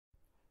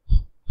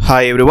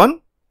Hi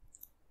everyone.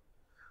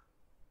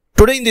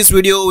 Today in this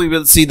video we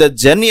will see the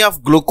journey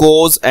of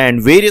glucose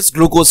and various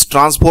glucose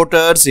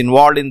transporters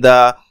involved in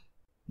the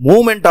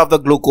movement of the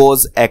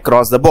glucose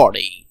across the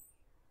body.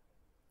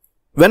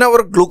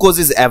 Whenever glucose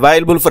is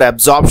available for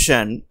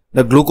absorption,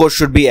 the glucose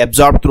should be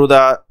absorbed through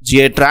the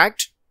GI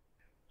tract.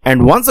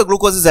 And once the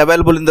glucose is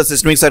available in the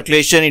systemic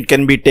circulation, it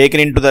can be taken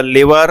into the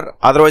liver,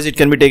 otherwise it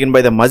can be taken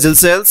by the muscle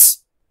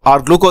cells,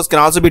 or glucose can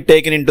also be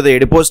taken into the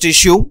adipose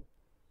tissue.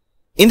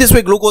 In this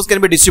way, glucose can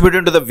be distributed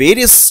into the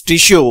various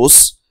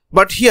tissues.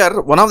 But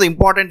here, one of the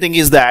important thing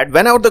is that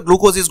whenever the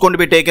glucose is going to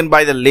be taken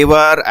by the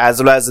liver,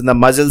 as well as in the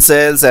muscle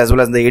cells, as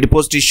well as in the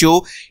adipose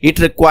tissue, it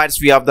requires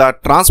few of the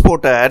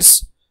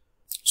transporters.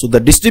 So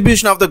the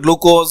distribution of the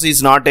glucose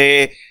is not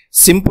a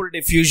simple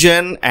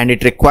diffusion, and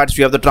it requires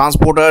few of the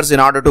transporters in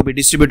order to be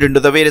distributed into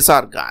the various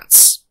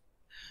organs.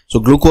 So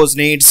glucose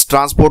needs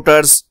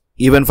transporters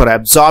even for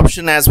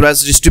absorption as well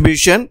as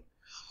distribution.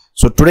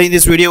 So today in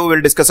this video we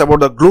will discuss about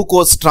the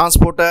glucose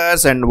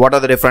transporters and what are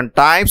the different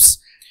types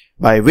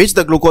by which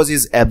the glucose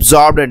is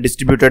absorbed and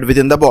distributed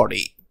within the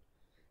body.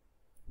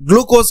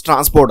 Glucose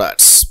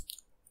transporters.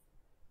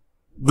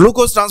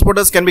 Glucose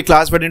transporters can be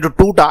classified into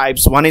two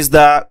types. One is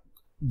the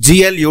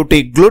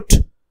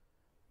GLUT,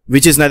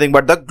 which is nothing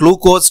but the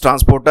glucose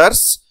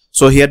transporters.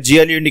 So here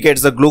GLU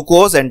indicates the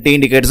glucose and T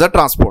indicates the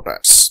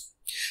transporters.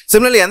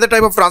 Similarly, another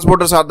type of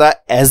transporters are the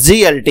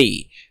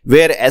SGLT,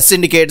 where S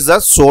indicates the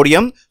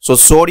sodium, so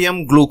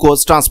sodium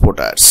glucose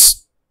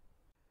transporters.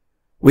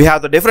 We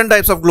have the different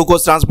types of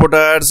glucose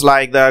transporters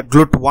like the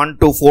GLUT 1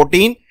 to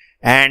 14,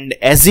 and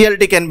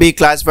SGLT can be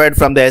classified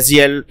from the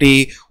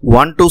SGLT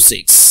 1 to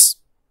 6.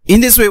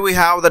 In this way, we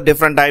have the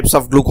different types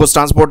of glucose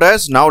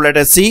transporters. Now let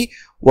us see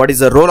what is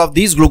the role of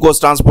these glucose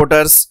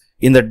transporters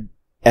in the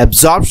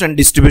absorption and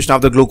distribution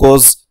of the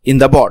glucose in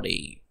the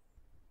body.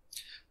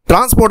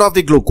 Transport of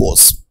the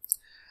glucose.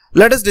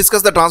 Let us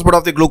discuss the transport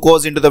of the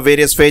glucose into the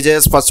various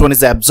phases. First one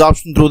is the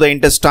absorption through the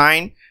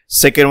intestine.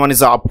 Second one is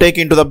the uptake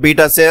into the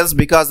beta cells,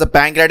 because the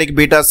pancreatic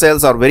beta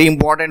cells are very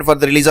important for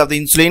the release of the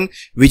insulin,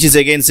 which is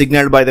again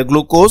signaled by the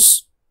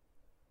glucose.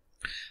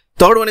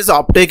 Third one is the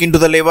uptake into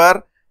the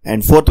liver,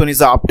 and fourth one is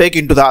the uptake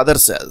into the other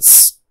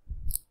cells.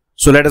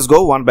 So let us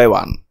go one by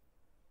one.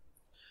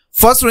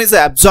 First one is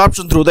the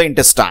absorption through the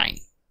intestine.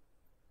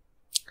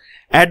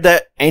 At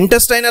the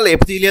intestinal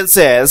epithelial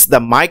cells, the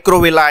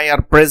microvilli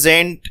are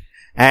present,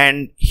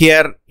 and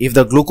here if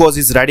the glucose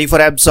is ready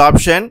for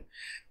absorption,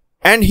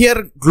 and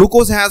here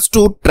glucose has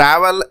to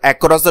travel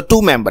across the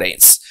two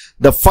membranes.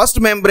 The first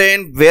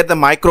membrane where the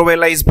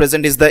microvilli is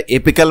present is the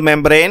apical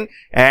membrane,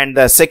 and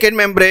the second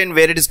membrane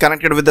where it is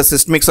connected with the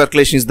systemic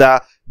circulation is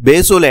the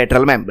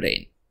basolateral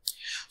membrane.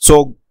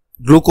 So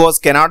glucose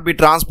cannot be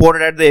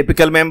transported at the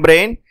apical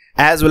membrane,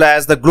 as well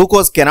as the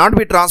glucose cannot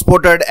be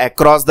transported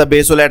across the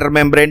basolateral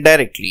membrane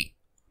directly.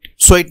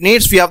 So it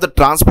needs few of the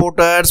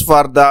transporters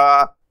for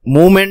the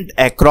movement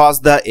across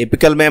the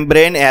apical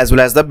membrane as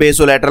well as the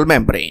basolateral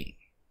membrane.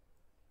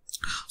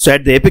 So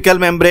at the apical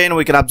membrane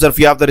we can observe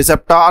few of the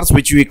receptors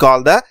which we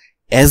call the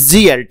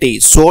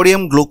SGLT,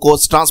 sodium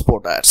glucose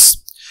transporters.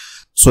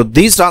 So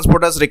these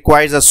transporters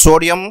require the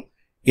sodium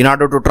in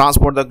order to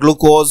transport the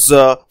glucose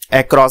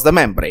across the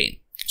membrane.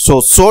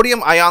 So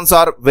sodium ions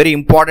are very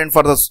important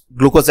for the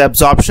glucose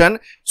absorption.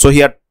 So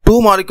here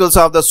two molecules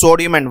of the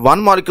sodium and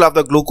one molecule of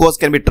the glucose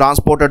can be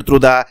transported through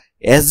the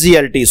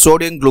SGLT,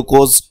 sodium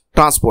glucose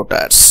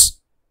transporters.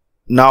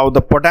 Now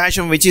the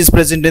potassium which is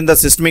present in the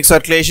systemic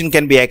circulation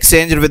can be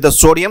exchanged with the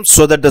sodium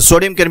so that the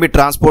sodium can be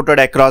transported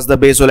across the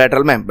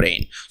basolateral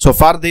membrane. So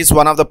for this,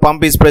 one of the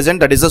pump is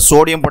present, that is a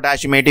sodium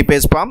potassium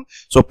ATPase pump.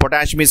 So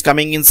potassium is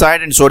coming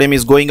inside and sodium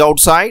is going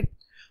outside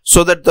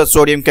so that the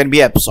sodium can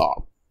be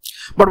absorbed.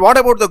 But what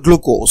about the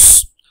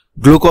glucose?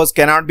 Glucose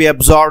cannot be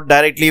absorbed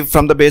directly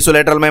from the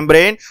basolateral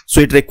membrane, so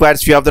it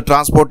requires few of the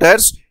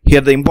transporters. Here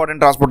the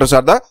important transporters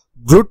are the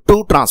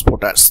GLUT2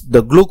 transporters,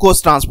 the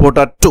glucose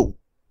transporter 2.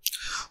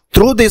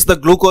 Through this, the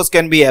glucose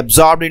can be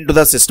absorbed into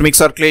the systemic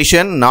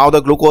circulation. Now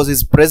the glucose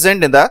is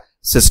present in the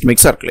systemic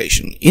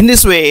circulation. In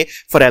this way,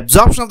 for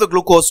absorption of the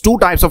glucose, two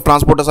types of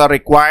transporters are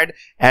required: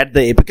 at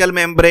the apical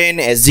membrane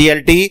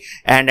SGLT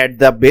and at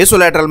the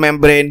basolateral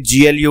membrane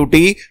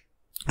GLUT.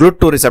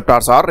 GLUT2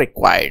 receptors are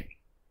required.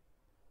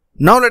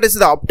 Now let us see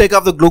the uptake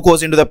of the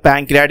glucose into the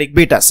pancreatic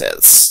beta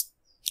cells.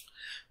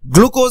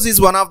 Glucose is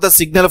one of the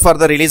signal for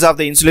the release of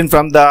the insulin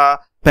from the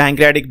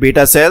pancreatic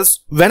beta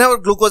cells. Whenever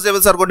glucose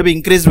levels are going to be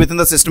increased within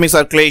the systemic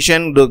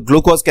circulation, the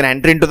glucose can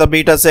enter into the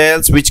beta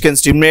cells, which can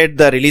stimulate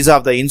the release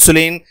of the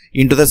insulin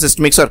into the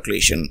systemic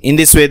circulation. In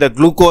this way, the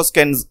glucose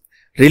can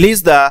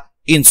release the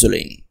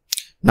insulin.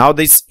 Now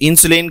this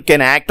insulin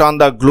can act on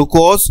the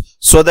glucose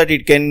so that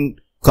it can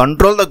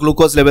control the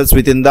glucose levels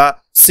within the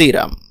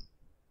serum.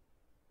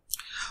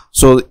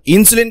 So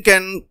insulin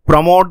can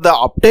promote the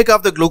uptake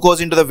of the glucose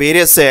into the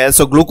various cells,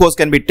 so glucose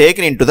can be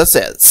taken into the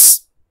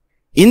cells.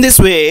 In this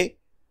way,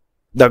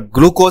 the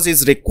glucose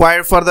is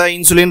required for the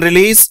insulin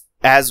release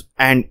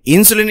and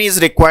insulin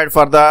is required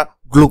for the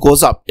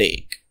glucose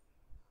uptake.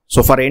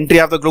 So for entry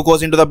of the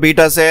glucose into the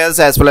beta cells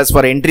as well as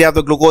for entry of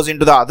the glucose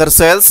into the other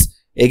cells,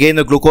 again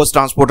the glucose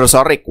transporters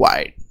are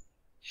required.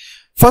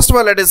 First of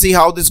all, let us see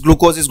how this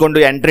glucose is going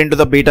to enter into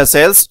the beta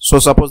cells. So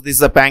suppose this is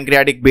the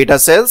pancreatic beta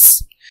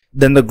cells.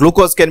 Then the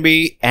glucose can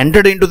be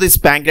entered into this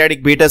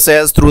pancreatic beta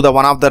cells through the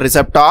one of the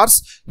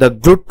receptors, the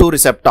GLUT2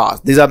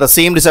 receptors. These are the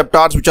same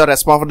receptors which are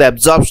responsible for the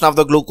absorption of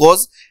the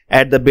glucose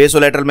at the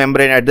basolateral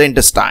membrane at the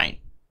intestine.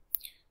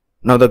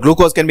 Now the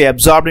glucose can be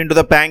absorbed into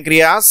the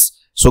pancreas.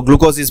 So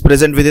glucose is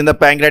present within the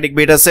pancreatic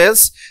beta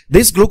cells.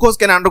 This glucose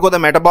can undergo the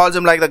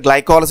metabolism like the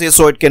glycolysis,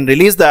 so it can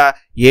release the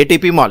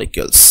ATP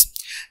molecules.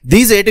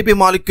 These ATP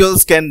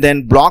molecules can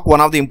then block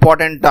one of the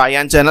important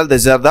ion channels.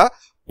 These are the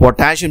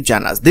potassium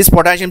channels. These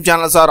potassium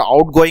channels are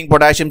outgoing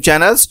potassium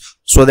channels,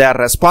 so they are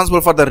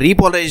responsible for the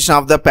repolarization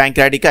of the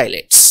pancreatic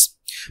islets.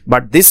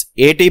 But this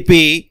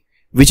ATP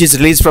which is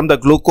released from the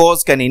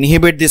glucose can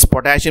inhibit these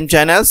potassium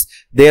channels,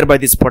 thereby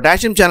this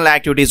potassium channel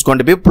activity is going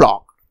to be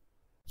blocked.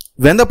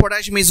 When the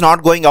potassium is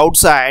not going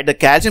outside, the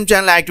calcium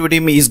channel activity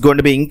is going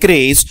to be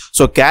increased,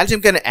 so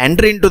calcium can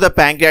enter into the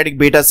pancreatic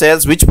beta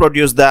cells which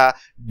produce the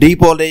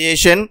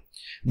depolarization.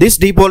 This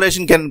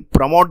depolarization can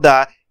promote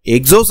the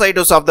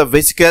exocytosis of the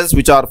vesicles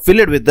which are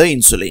filled with the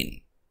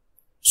insulin.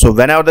 So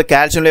whenever the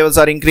calcium levels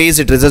are increased,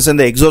 it results in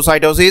the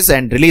exocytosis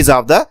and release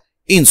of the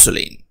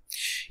insulin.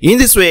 In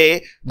this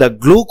way, the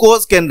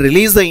glucose can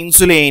release the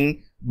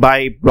insulin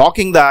by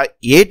blocking the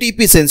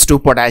ATP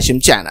sensitive potassium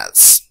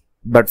channels.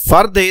 But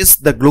for this,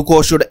 the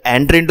glucose should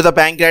enter into the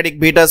pancreatic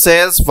beta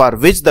cells, for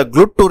which the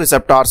GLUT2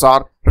 receptors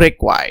are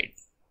required.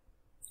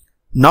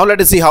 Now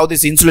let us see how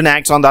this insulin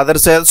acts on the other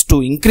cells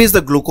to increase the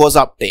glucose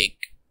uptake.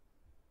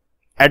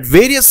 At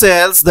various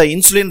cells, the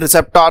insulin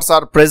receptors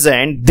are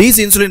present. These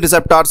insulin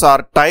receptors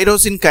are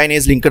tyrosine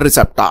kinase linked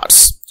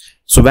receptors.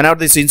 So whenever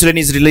this insulin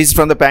is released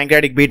from the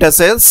pancreatic beta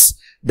cells,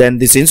 then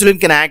this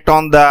insulin can act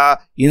on the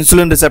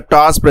insulin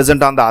receptors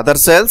present on the other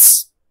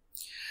cells.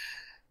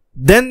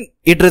 Then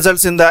it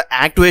results in the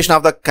activation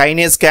of the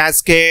kinase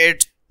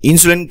cascade.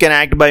 Insulin can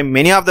act by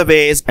many of the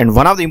ways, and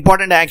one of the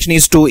important action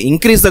is to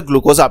increase the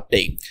glucose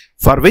uptake,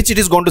 for which it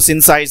is going to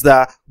synthesize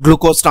the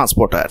glucose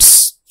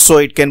transporters. So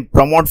it can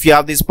promote few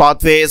of these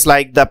pathways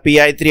like the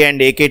PI3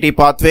 and AKT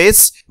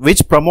pathways,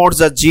 which promotes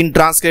the gene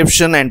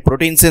transcription and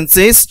protein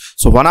synthesis.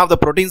 So one of the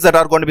proteins that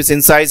are going to be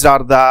synthesized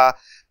are the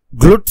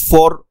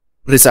GLUT4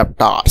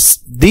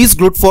 receptors. These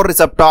GLUT4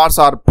 receptors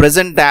are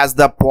present as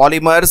the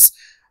polymers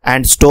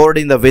and stored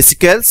in the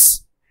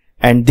vesicles,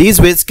 and these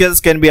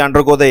vesicles can be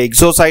undergo the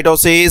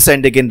exocytosis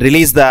and they can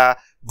release the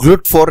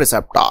GLUT4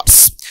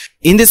 receptors.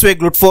 In this way,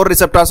 GLUT4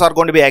 receptors are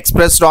going to be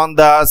expressed on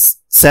the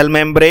cell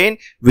membrane,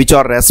 which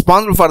are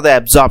responsible for the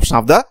absorption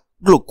of the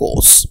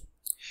glucose.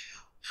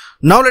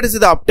 Now let us see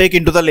the uptake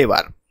into the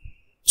liver.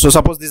 So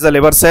suppose these are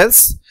liver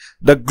cells.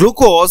 The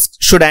glucose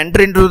should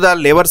enter into the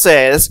liver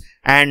cells,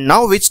 and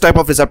now which type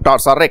of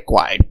receptors are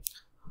required?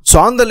 So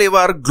on the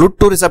liver,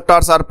 GLUT2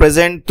 receptors are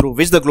present through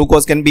which the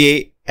glucose can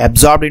be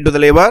absorbed into the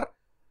liver.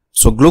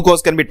 So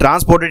glucose can be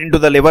transported into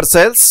the liver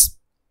cells,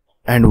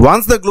 and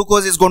once the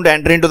glucose is going to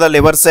enter into the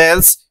liver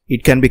cells,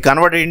 it can be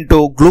converted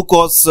into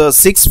glucose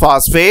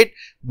 6-phosphate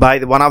by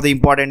one of the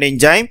important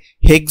enzyme,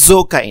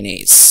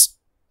 hexokinase.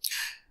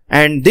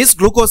 And this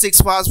glucose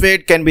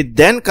 6-phosphate can be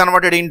then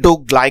converted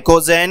into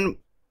glycogen,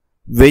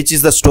 which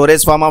is the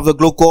storage form of the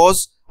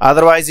glucose.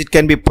 Otherwise, it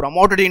can be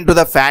promoted into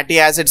the fatty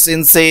acid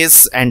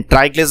synthesis and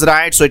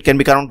triglycerides, so it can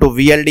be converted to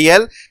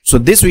VLDL. So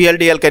this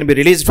VLDL can be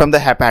released from the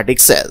hepatic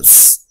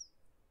cells.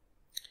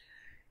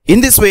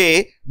 In this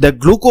way, the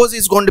glucose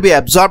is going to be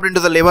absorbed into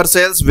the liver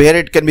cells, where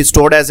it can be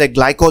stored as a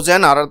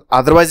glycogen, or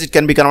otherwise it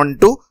can be converted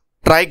into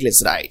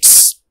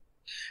triglycerides.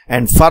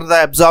 And for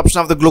the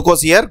absorption of the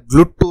glucose here,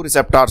 GLUT2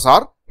 receptors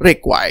are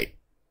required.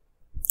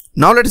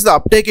 Now let us see the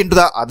uptake into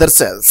the other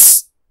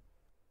cells.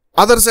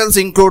 Other cells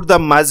include the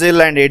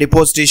muscle and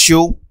adipose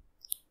tissue.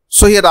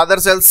 So here other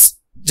cells,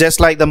 just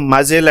like the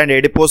muscle and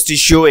adipose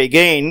tissue,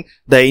 again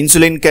the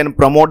insulin can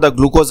promote the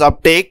glucose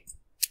uptake.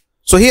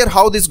 So here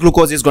how this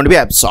glucose is going to be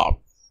absorbed.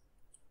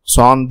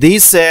 So on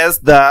these cells,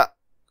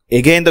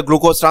 again the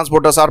glucose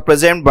transporters are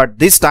present, but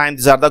this time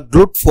these are the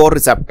GLUT4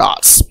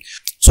 receptors.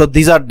 So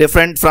these are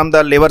different from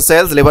the liver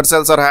cells. Liver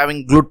cells are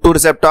having GLUT2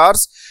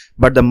 receptors,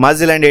 but the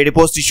muscle and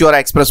adipose tissue are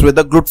expressed with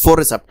the GLUT4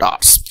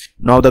 receptors.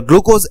 Now the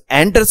glucose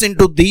enters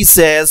into these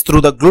cells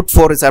through the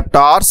GLUT4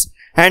 receptors,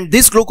 and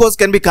this glucose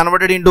can be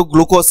converted into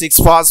glucose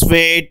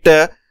 6-phosphate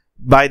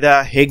by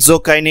the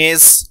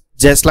hexokinase,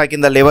 just like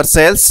in the liver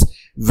cells,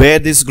 where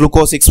this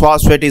glucose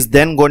 6-phosphate is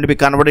then going to be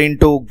converted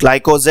into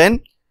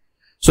glycogen.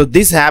 So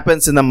this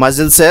happens in the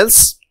muscle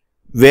cells,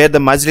 where the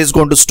muscle is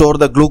going to store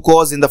the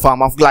glucose in the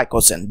form of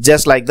glycogen,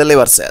 just like the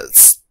liver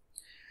cells.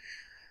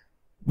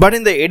 But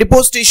in the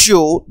adipose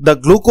tissue, the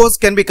glucose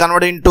can be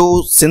converted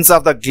into synthesis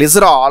of the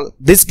glycerol.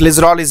 This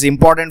glycerol is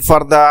important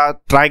for the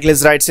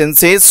triglyceride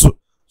synthesis.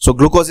 So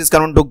glucose is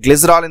converted to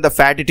glycerol in the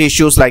fatty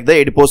tissues like the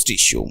adipose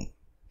tissue.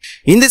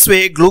 In this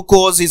way,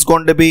 glucose is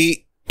going to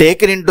be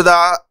taken into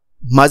the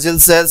muscle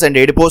cells and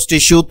adipose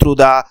tissue through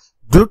the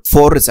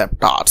GLUT4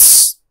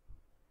 receptors.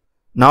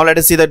 Now let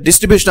us see the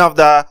distribution of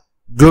the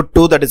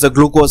GLUT2, that is the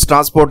glucose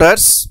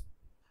transporters.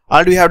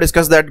 Already we have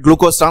discussed that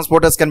glucose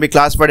transporters can be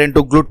classified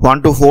into GLUT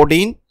 1 to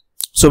 14.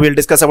 So we'll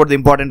discuss about the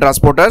important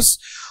transporters.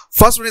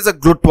 First one is a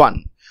GLUT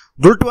 1.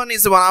 GLUT 1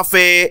 is one of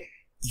a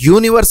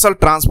universal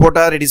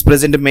transporter. It is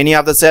present in many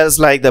of the cells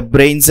like the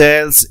brain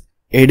cells,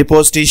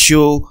 adipose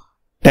tissue,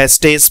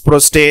 testes,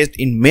 prostate.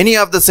 In many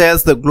of the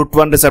cells, the GLUT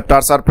 1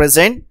 receptors are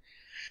present.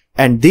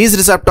 And these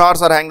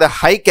receptors are having the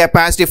high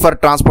capacity for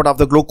transport of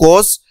the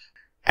glucose.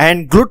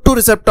 And GLUT 2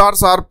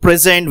 receptors are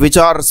present which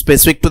are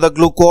specific to the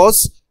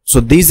glucose. So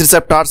these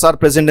receptors are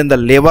present in the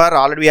liver.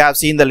 Already we have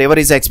seen the liver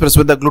is expressed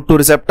with the GLUT 2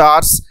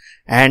 receptors.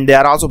 And they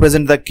are also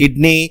present in the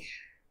kidney,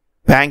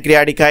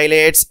 pancreatic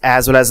islets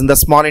as well as in the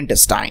small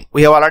intestine.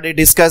 We have already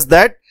discussed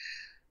that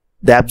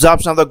the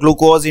absorption of the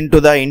glucose into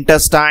the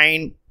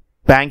intestine,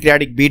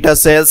 pancreatic beta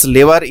cells,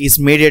 liver is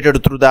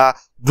mediated through the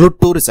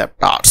GLUT 2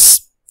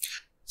 receptors.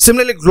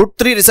 Similarly, GLUT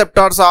 3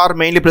 receptors are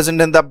mainly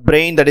present in the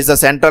brain, that is the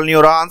central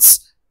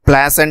neurons,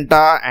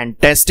 placenta and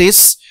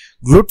testis.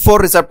 GLUT 4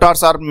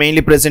 receptors are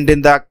mainly present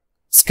in the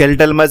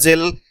skeletal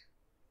muscle,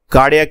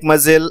 cardiac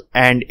muscle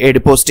and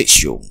adipose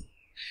tissue.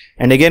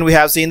 And again we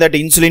have seen that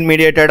insulin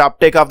mediated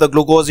uptake of the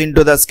glucose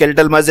into the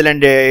skeletal muscle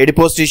and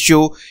adipose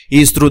tissue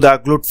is through the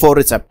GLUT 4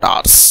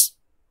 receptors.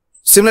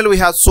 Similarly, we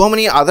have so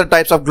many other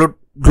types of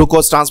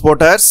glucose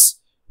transporters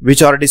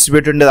which are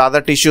distributed in the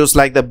other tissues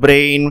like the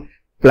brain,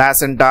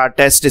 placenta,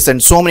 testis,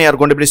 and so many are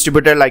going to be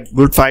distributed like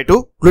GLUT 5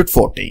 to GLUT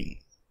 14.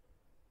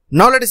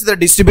 Now let us see the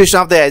distribution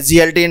of the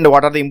SGLT and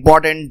what are the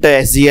important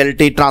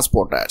SGLT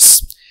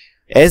transporters.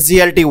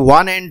 SGLT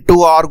 1 and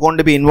 2 are going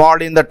to be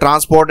involved in the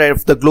transport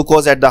of the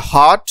glucose at the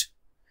heart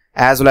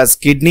as well as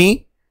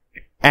kidney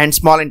and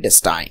small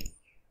intestine.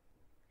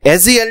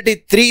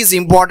 SGLT 3 is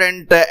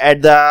important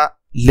at the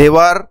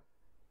liver,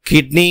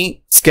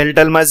 kidney,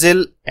 skeletal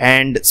muscle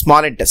and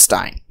small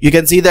intestine. You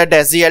can see that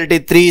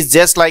SGLT 3 is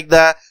just like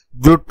the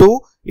GLUT 2.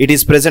 It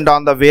is present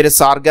on the various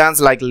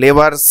organs like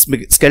liver,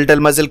 skeletal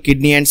muscle,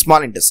 kidney and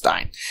small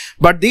intestine.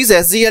 But these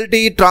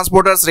SGLT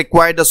transporters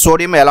require the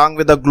sodium along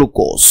with the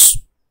glucose.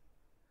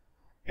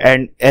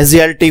 And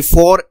SGLT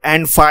 4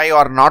 and 5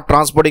 are not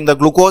transporting the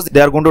glucose. They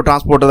are going to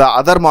transport the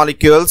other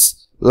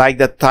molecules like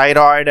the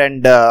thyroid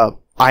and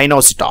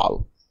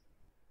inositol.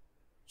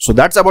 So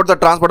that's about the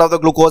transport of the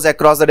glucose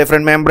across the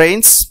different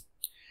membranes.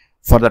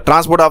 For the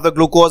transport of the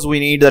glucose, we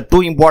need the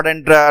two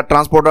important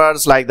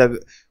transporters like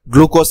the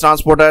glucose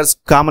transporters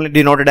commonly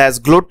denoted as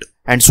GLUT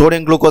and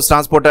sodium glucose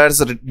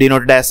transporters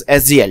denoted as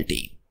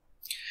SGLT.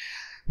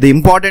 The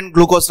important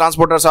glucose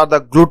transporters are the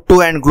GLUT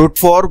 2 and GLUT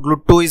 4.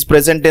 GLUT 2 is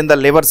present in the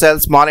liver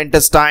cells, small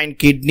intestine,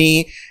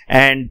 kidney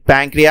and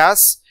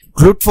pancreas.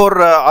 GLUT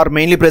 4 are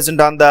mainly present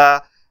on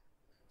the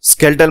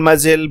skeletal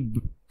muscle,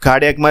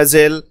 cardiac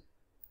muscle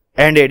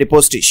and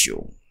adipose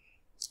tissue.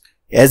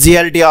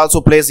 SGLT also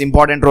plays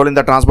important role in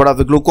the transport of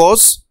the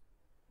glucose,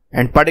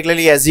 and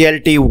particularly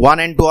SGLT 1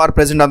 and 2 are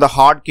present on the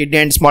heart, kidney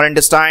and small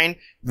intestine,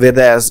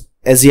 whereas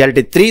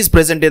SGLT 3 is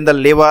present in the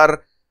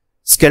liver,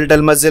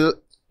 skeletal muscle,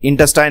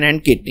 intestine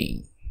and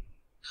kidney.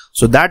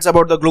 So that's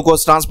about the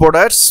glucose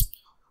transporters.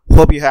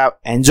 Hope you have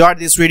enjoyed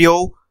this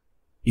video.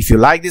 If you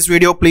like this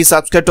video, please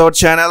subscribe to our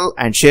channel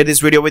and share this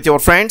video with your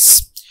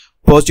friends.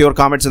 Post your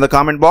comments in the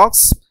comment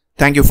box.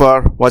 Thank you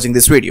for watching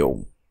this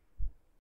video.